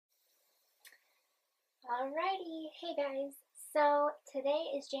Alrighty, hey guys. So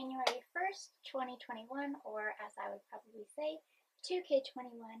today is January 1st, 2021, or as I would probably say,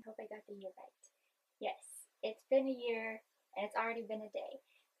 2K21. Hope I got the year right. Yes, it's been a year and it's already been a day.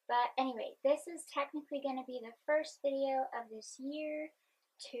 But anyway, this is technically going to be the first video of this year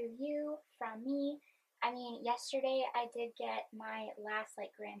to you from me. I mean, yesterday I did get my last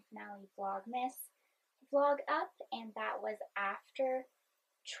grand finale Vlogmas vlog up, and that was after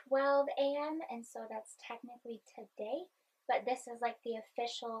 12 a.m. and so that's technically today, but this is like the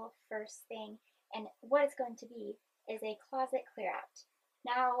official first thing, and what it's going to be is a closet clear out.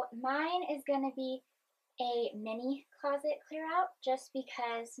 Now mine is going to be a mini closet clear out just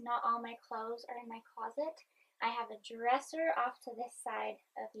because not all my clothes are in my closet. I have a dresser off to this side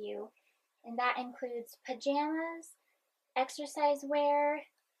of you, and that includes pajamas, exercise wear,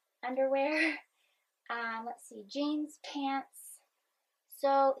 underwear, let's see, jeans, pants,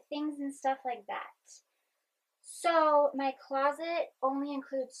 so things and stuff like that. So my closet only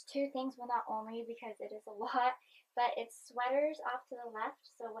includes two things. Well, not only, because it is a lot, but it's sweaters off to the left,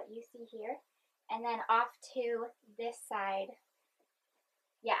 so what you see here, and then off to this side.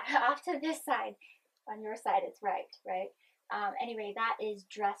 Yeah, off to this side. On your side, it's right? Anyway, that is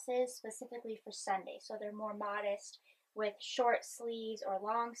dresses specifically for Sunday. So they're more modest with short sleeves or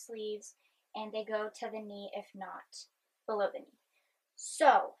long sleeves, and they go to the knee, if not below the knee.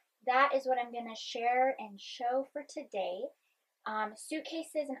 So that is what I'm going to share and show for today.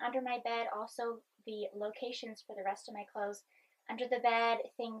 Suitcases and under my bed, also the locations for the rest of my clothes. Under the bed,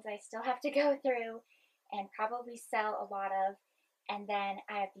 things I still have to go through and probably sell a lot of. And then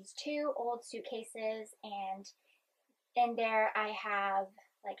I have these two old suitcases, and in there I have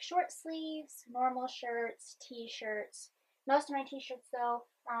like short sleeves, normal shirts, t-shirts. Most of my t-shirts though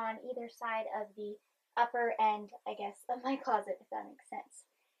are on either side of the upper end, I guess, of my closet, if that makes sense.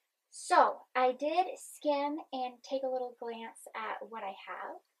 So I did skim and take a little glance at what I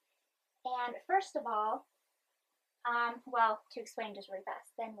have. And first of all, well, to explain just really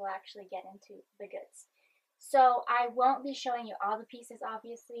fast, then we'll actually get into the goods. So I won't be showing you all the pieces,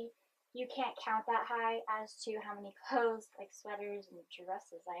 obviously. You can't count that high as to how many clothes, like sweaters and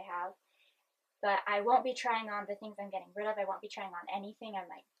dresses I have. But I won't be trying on the things I'm getting rid of. I won't be trying on anything. I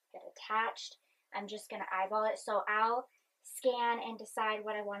might get attached. I'm just going to eyeball it. So I'll scan and decide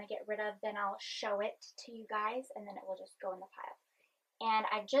what I want to get rid of. Then I'll show it to you guys, and then it will just go in the pile. And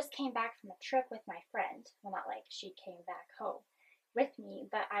I just came back from a trip with my friend. Well, not like she came back home with me,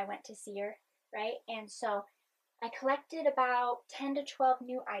 but I went to see her, right? And so I collected about 10 to 12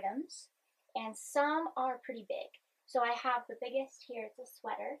 new items, and some are pretty big. So I have the biggest here. It's a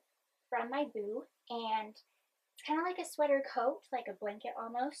sweater from my boo, and it's kind of like a sweater coat, like a blanket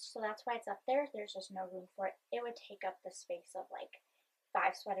almost, so that's why it's up there. There's just no room for it. It would take up the space of like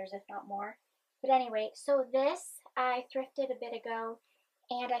 5 sweaters, if not more. But anyway, so this I thrifted a bit ago,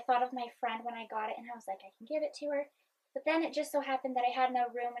 and I thought of my friend when I got it, and I was like, I can give it to her. But then it just so happened that I had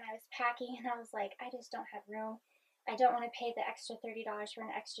no room, and I was packing, and I was like, I just don't have room. I don't want to pay the extra $30 for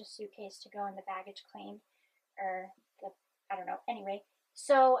an extra suitcase to go in the baggage claim, or I don't know. Anyway,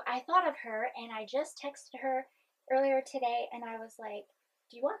 so I thought of her, and I just texted her earlier today, and I was like,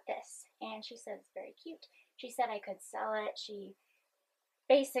 do you want this? And she said it's very cute. She said I could sell it. She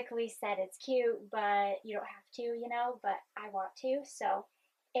basically said it's cute, but you don't have to, but I want to. So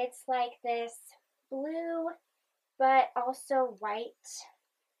it's like this blue, but also white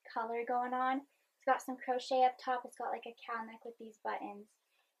color going on. It's got some crochet up top. It's got like a cow neck with these buttons,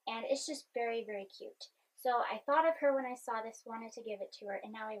 and it's just very, very cute. So I thought of her when I saw this, wanted to give it to her,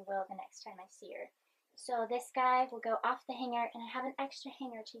 and now I will the next time I see her. So this guy will go off the hanger, and I have an extra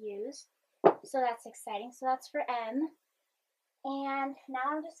hanger to use, so that's exciting. So that's for M. And now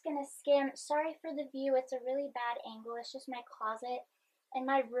I'm just going to skim. Sorry for the view. It's a really bad angle. It's just my closet and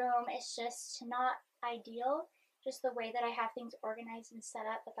my room. It's just not ideal, just the way that I have things organized and set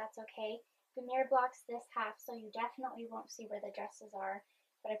up, but that's okay. The mirror blocks this half, so you definitely won't see where the dresses are,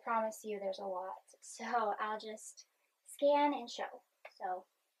 but I promise you there's a lot. So I'll just scan and show. So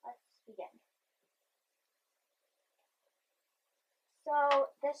let's begin. So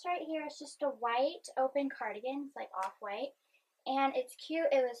this right here is just a white open cardigan. It's like off-white, and it's cute.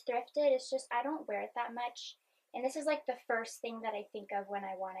 It was thrifted. It's just I don't wear it that much, and this is like the first thing that I think of when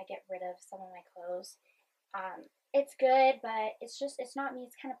I want to get rid of some of my clothes. It's good, but it's not me.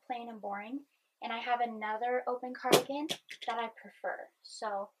 It's kind of plain and boring. And I have another open cardigan that I prefer.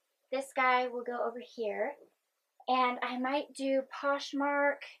 So this guy will go over here, and I might do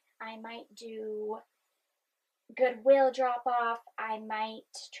Poshmark. I might do Goodwill drop off. I might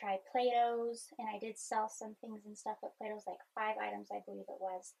try Plato's, and I did sell some things and stuff at Plato's, like 5 items I believe it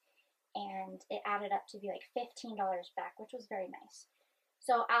was. and it added up to be like $15 back, which was very nice.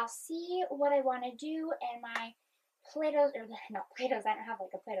 So I'll see what I want to do, and my Plato's, or no, Plato's, I don't have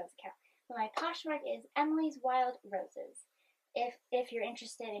like a Plato's account, but my Poshmark is Emily's Wild Roses, if you're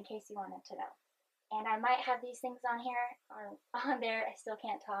interested, in case you wanted to know. And I might have these things on here, or on there. I still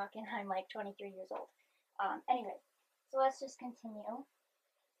can't talk, and I'm like 23 years old. Anyway, so let's just continue.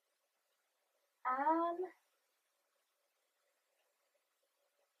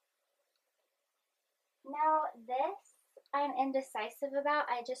 Now this I'm indecisive about.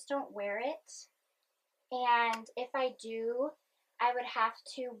 I just don't wear it. And if I do, I would have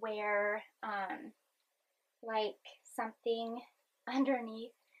to wear like something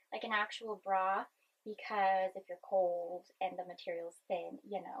underneath, like an actual bra, because if you're cold and the material's thin,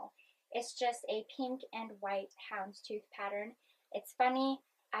 you know. It's just a pink and white houndstooth pattern. It's funny,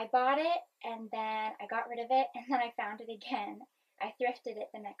 I bought it and then I got rid of it and then I found it again. I thrifted it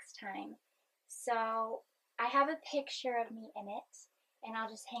the next time. So I have a picture of me in it, and I'll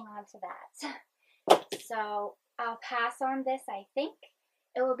just hang on to that. So I'll pass on this, I think.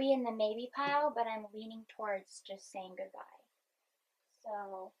 It will be in the maybe pile, but I'm leaning towards just saying goodbye.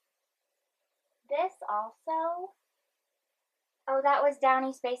 So this also, oh, that was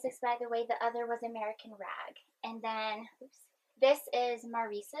Downy's Basics, by the way. The other was American Rag. And then, oops, this is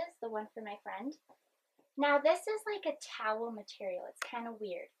Maurice's, the one for my friend. Now this is like a towel material. It's kind of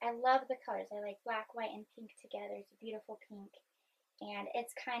weird. I love the colors. I like black, white, and pink together. It's a beautiful pink. And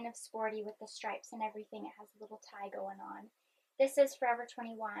it's kind of sporty with the stripes and everything. It has a little tie going on. This is Forever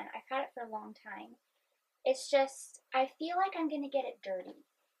 21. I've had it for a long time. It's just, I feel like I'm going to get it dirty.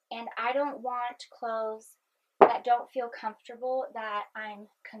 And I don't want clothes that don't feel comfortable that I'm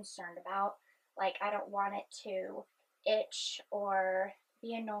concerned about. Like, I don't want it to itch or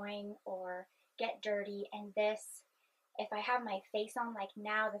be annoying or get dirty. And this, if I have my face on, like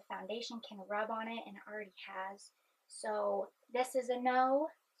now, the foundation can rub on it, and it already has. So this is a no.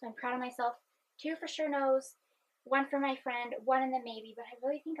 So I'm proud of myself. 2 for sure no's, 1 for my friend, 1 in the maybe, but I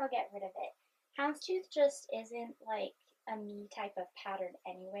really think I'll get rid of it. Houndstooth just isn't like a me type of pattern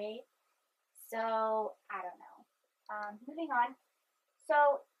anyway. So I don't know. Moving on.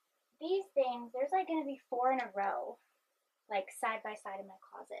 So these things, there's like going to be 4 in a row, like side by side in my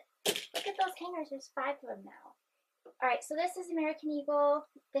closet. Look at those hangers. There's 5 of them now. Alright, so this is American Eagle.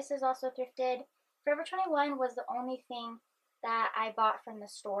 This is also thrifted. Forever 21 was the only thing that I bought from the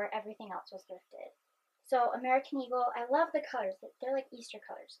store. Everything else was thrifted. So American Eagle, I love the colors. They're like Easter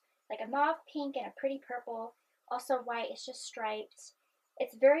colors. Like a mauve pink and a pretty purple. Also white. It's just striped.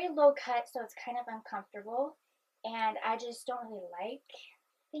 It's very low cut, so it's kind of uncomfortable. And I just don't really like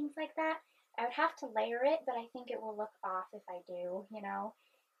things like that. I would have to layer it, but I think it will look off if I do, you know.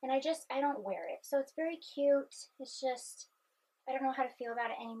 And I don't wear it. So it's very cute. It's just, I don't know how to feel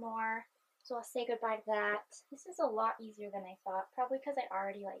about it anymore. So I'll say goodbye to that. This is a lot easier than I thought. Probably because I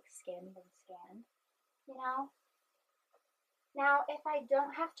already like skimmed and scanned, you know. Now, if I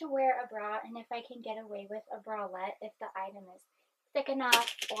don't have to wear a bra, and if I can get away with a bralette, if the item is thick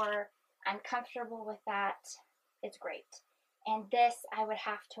enough or I'm comfortable with that, it's great. And this, I would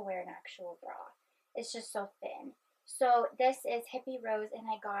have to wear an actual bra. It's just so thin. So this is Hippie Rose, and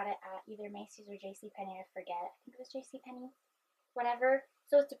I got it at either Macy's or JCPenney, I forget. I think it was JCPenney, whatever.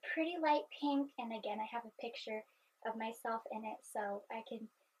 So it's a pretty light pink, and again, I have a picture of myself in it, so I can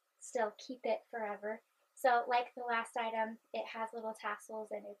still keep it forever. So like the last item, it has little tassels,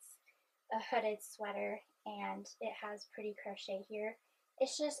 and it's a hooded sweater, and it has pretty crochet here.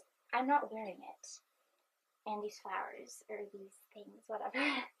 It's just, I'm not wearing it. And these flowers, or these things, whatever,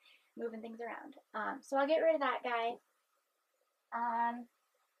 moving things around. So I'll get rid of that guy.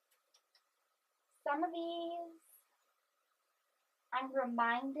 Some of these, I'm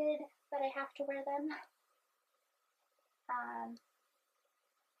reminded that I have to wear them.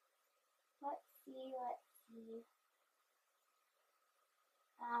 Let's see.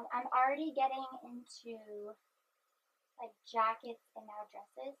 I'm already getting into like jackets and now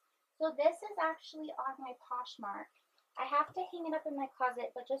dresses. So this is actually on my Poshmark. I have to hang it up in my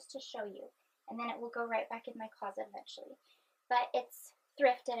closet, but just to show you. And then it will go right back in my closet eventually. But it's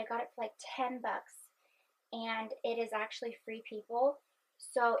thrifted. I got it for like 10 bucks. And it is actually Free People.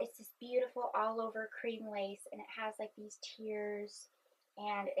 So it's this beautiful all over cream lace. And it has like these tiers.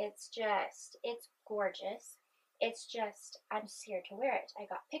 And it's gorgeous. It's just, I'm scared to wear it. I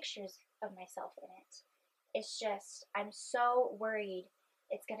got pictures of myself in it. It's just, I'm so worried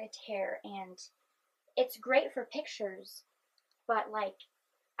it's gonna tear, and it's great for pictures, but like,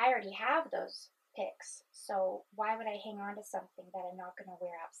 I already have those pics, so why would I hang on to something that I'm not gonna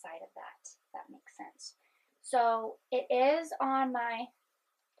wear outside of that? If that makes sense. So it is on my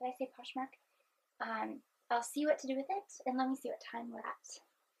Did I say Poshmark? I'll see what to do with it, and let me see what time we're at.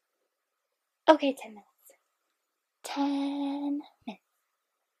 Okay, 10 minutes. 10 minutes.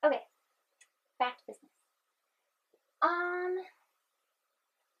 Okay, back to business.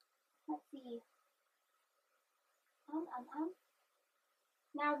 Let's see.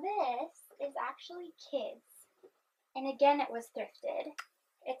 Now this is actually kids, and again it was thrifted.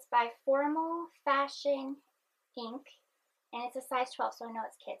 It's by Formal Fashion Inc., and it's a size 12, so I know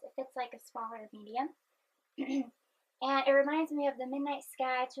it's kids. It fits like a smaller medium. And it reminds me of the Midnight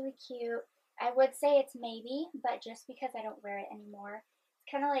Sky. It's really cute. I would say it's maybe, but just because I don't wear it anymore.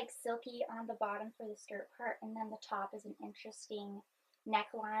 It's kind of like silky on the bottom for the skirt part, and then the top is an interesting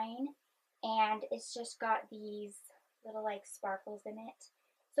neckline, and it's just got these little like sparkles in it.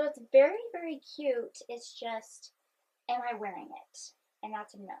 So it's very, very cute. It's just, am I wearing it? And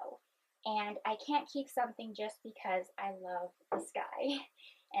that's a no. And I can't keep something just because I love the sky.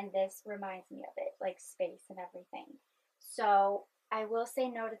 And this reminds me of it, like space and everything. So I will say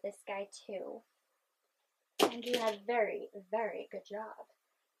no to this guy too. And you had a very, very good job.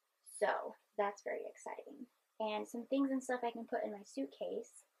 So that's very exciting. And some things and stuff I can put in my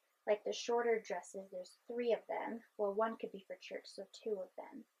suitcase, like the shorter dresses, there's 3 of them. Well, one could be for church, so 2 of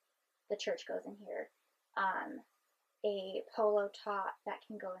them. The church goes in here. A polo top that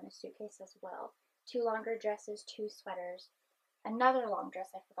can go in a suitcase as well. 2 longer dresses, 2 sweaters. Another long dress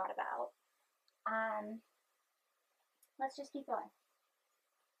I forgot about. Let's just keep going.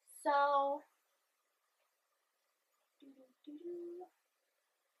 So,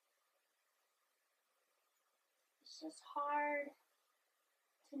 it's just hard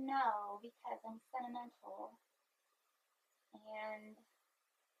to know because I'm sentimental and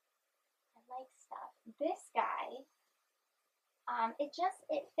I like stuff. This guy,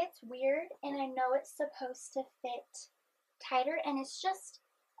 it fits weird, and I know it's supposed to fit tighter, and it's just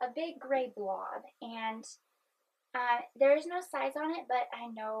a big gray blob, and there is no size on it, but I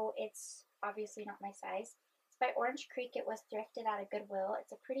know it's obviously not my size. It's by Orange Creek. It was thrifted at a Goodwill.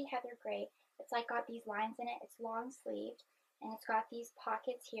 It's a pretty heather gray. It's like got these lines in it. It's long sleeved, and it's got these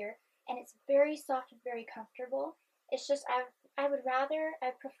pockets here, and it's very soft and very comfortable. It's just I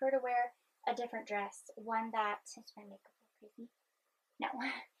prefer to wear a different dress, one that, since my makeup is crazy, no,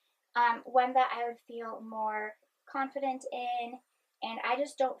 one that I would feel more confident in, and I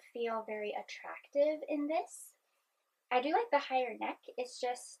just don't feel very attractive in this. I do like the higher neck. It's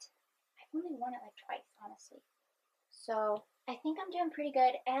just, I've only worn it like twice, honestly. So I think I'm doing pretty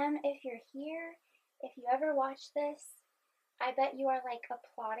good. If you're here, if you ever watch this, I bet you are like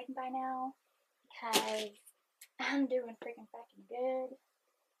applauding by now because I'm doing freaking fucking good.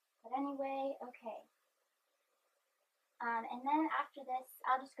 But anyway, okay. And then after this,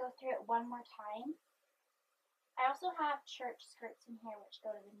 I'll just go through it one more time. I also have church skirts in here which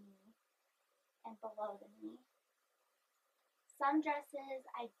go to the knee and below the knee. Some dresses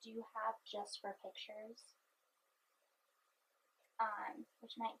I do have just for pictures,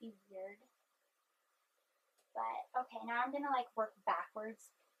 which might be weird. But okay, now I'm gonna like work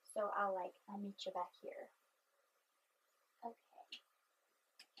backwards, so I'll meet you back here. Okay.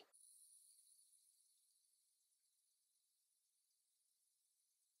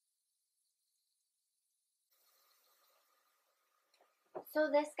 So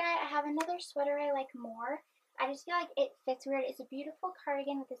this guy, I have another sweater I like more. I just feel like it fits weird. It's a beautiful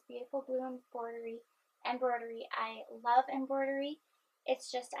cardigan with this beautiful blue embroidery. I love embroidery. It's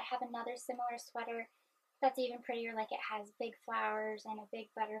just I have another similar sweater that's even prettier. Like it has big flowers and a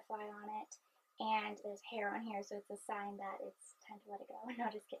big butterfly on it. And there's hair on here, so it's a sign that it's time to let it go. No,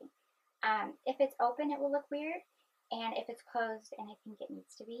 just kidding. If it's open, it will look weird. And if it's closed, and I think it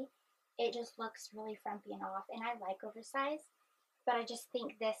needs to be, it just looks really frumpy and off. And I like oversized, but I just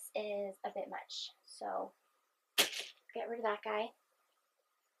think this is a bit much. So get rid of that guy.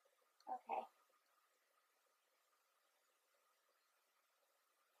 Okay.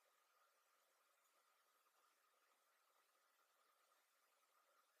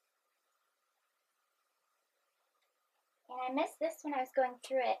 And I missed this when I was going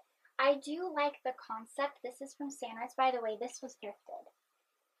through it. I do like the concept. This is from Sandra's. By the way, this was thrifted.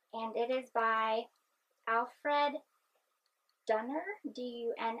 And it is by Alfred Dunner,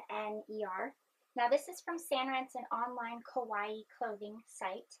 Dunner. Now this is from Sanra. It's an online kawaii clothing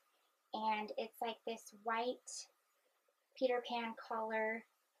site. And it's like this white Peter Pan collar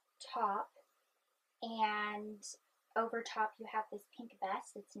top. And over top you have this pink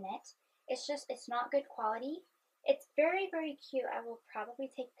vest. It's knit. It's not good quality. It's very, very cute. I will probably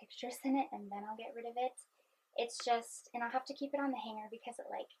take pictures in it and then I'll get rid of it. It's just, and I'll have to keep it on the hanger because it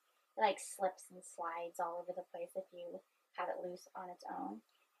like slips and slides all over the place if you have it loose on its own.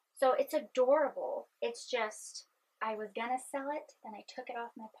 So it's adorable. It's just, I was gonna sell it, then I took it off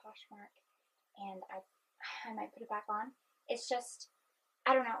my Poshmark, and I might put it back on. It's just,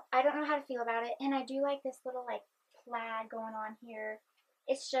 I don't know. I don't know how to feel about it. And I do like this little like plaid going on here.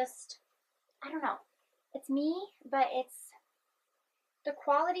 It's just, I don't know. It's me, but the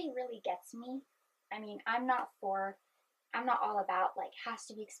quality really gets me. I mean, I'm not all about like has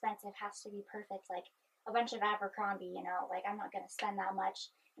to be expensive, has to be perfect, like a bunch of Abercrombie, you know, like I'm not going to spend that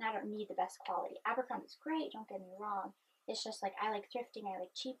much and I don't need the best quality. Abercrombie's great, don't get me wrong. It's just like I like thrifting, I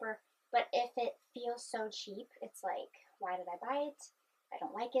like cheaper, but if it feels so cheap, it's like, why did I buy it? I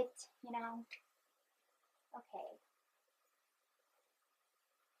don't like it, you know? Okay.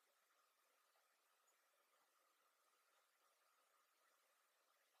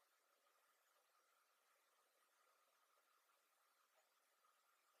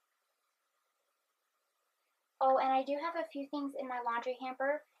 Oh, and I do have a few things in my laundry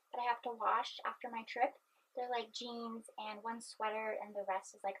hamper that I have to wash after my trip. They're like jeans and one sweater, and the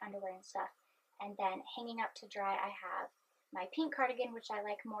rest is like underwear and stuff. And then hanging up to dry, I have my pink cardigan, which I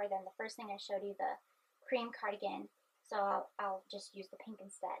like more than the first thing I showed you, the cream cardigan. So I'll just use the pink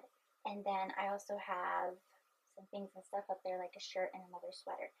instead. And then I also have some things and stuff up there, like a shirt and another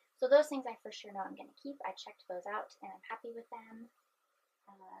sweater. So those things I for sure know I'm going to keep. I checked those out, and I'm happy with them.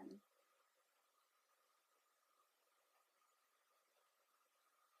 Um,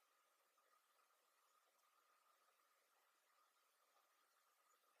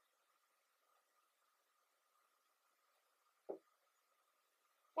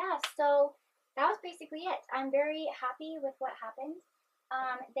 yeah, so that was basically it. I'm very happy with what happened.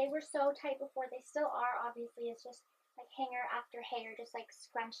 They were so tight before. They still are, obviously. It's just like hanger after hanger, just like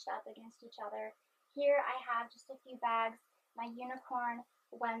scrunched up against each other. Here I have just a few bags, my unicorn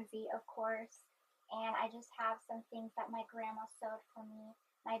onesie, of course, and I just have some things that my grandma sewed for me.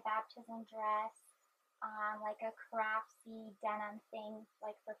 My baptism dress, like a craftsy denim thing,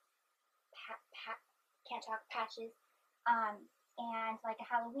 like for can't talk patches, and like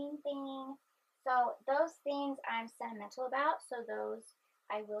a Halloween thing. So those things I'm sentimental about, so those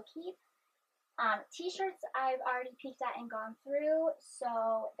I will keep. T-shirts I've already peeked at and gone through,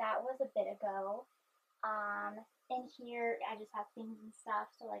 so that was a bit ago. In here I just have things and stuff,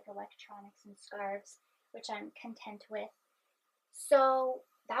 so like electronics and scarves, which I'm content with. So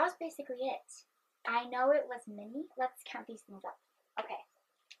that was basically it. I know it was mini. Let's count these things up. Okay.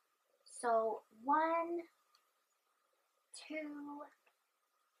 So 1, 2,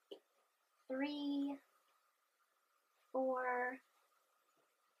 3, 4,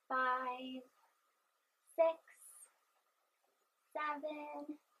 5, 6,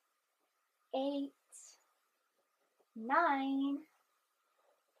 7, 8, 9,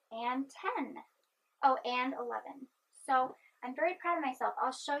 and 10. Oh, and 11. So I'm very proud of myself.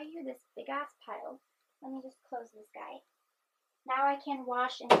 I'll show you this big ass pile. Let me just close this guy. Now I can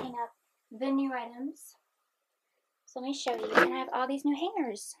wash and hang up the new items. So let me show you. And I have all these new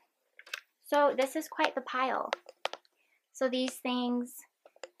hangers. So this is quite the pile. So these things,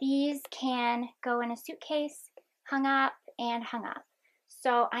 these can go in a suitcase, hung up and hung up.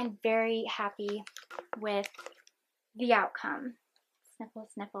 So I'm very happy with the outcome. Sniffle,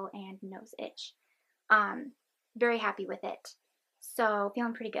 sniffle, and nose itch. Very happy with it. So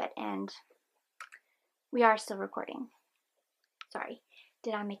feeling pretty good, and we are still recording. Sorry,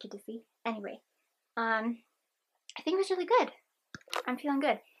 did I make you dizzy? Anyway, I think it was really good. I'm feeling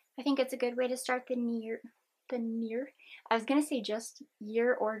good. I think it's a good way to start the I was gonna say just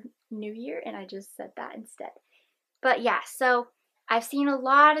year or new year, and I just said that instead. But yeah, so I've seen a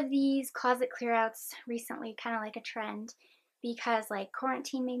lot of these closet clear outs recently, kind of like a trend, because like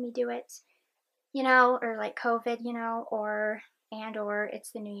quarantine made me do it, you know, or like COVID, you know, or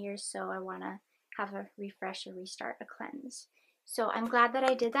it's the New Year's, so I want to have a refresh, a restart, a cleanse. So I'm glad that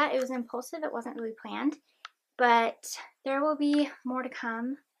I did that. It was impulsive. It wasn't really planned, but there will be more to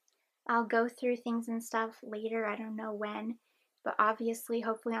come. I'll go through things and stuff later. I don't know when, but obviously,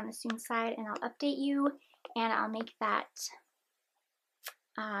 hopefully on the soon side, and I'll update you, and I'll make that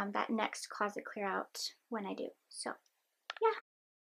that next closet clear out when I do. So yeah,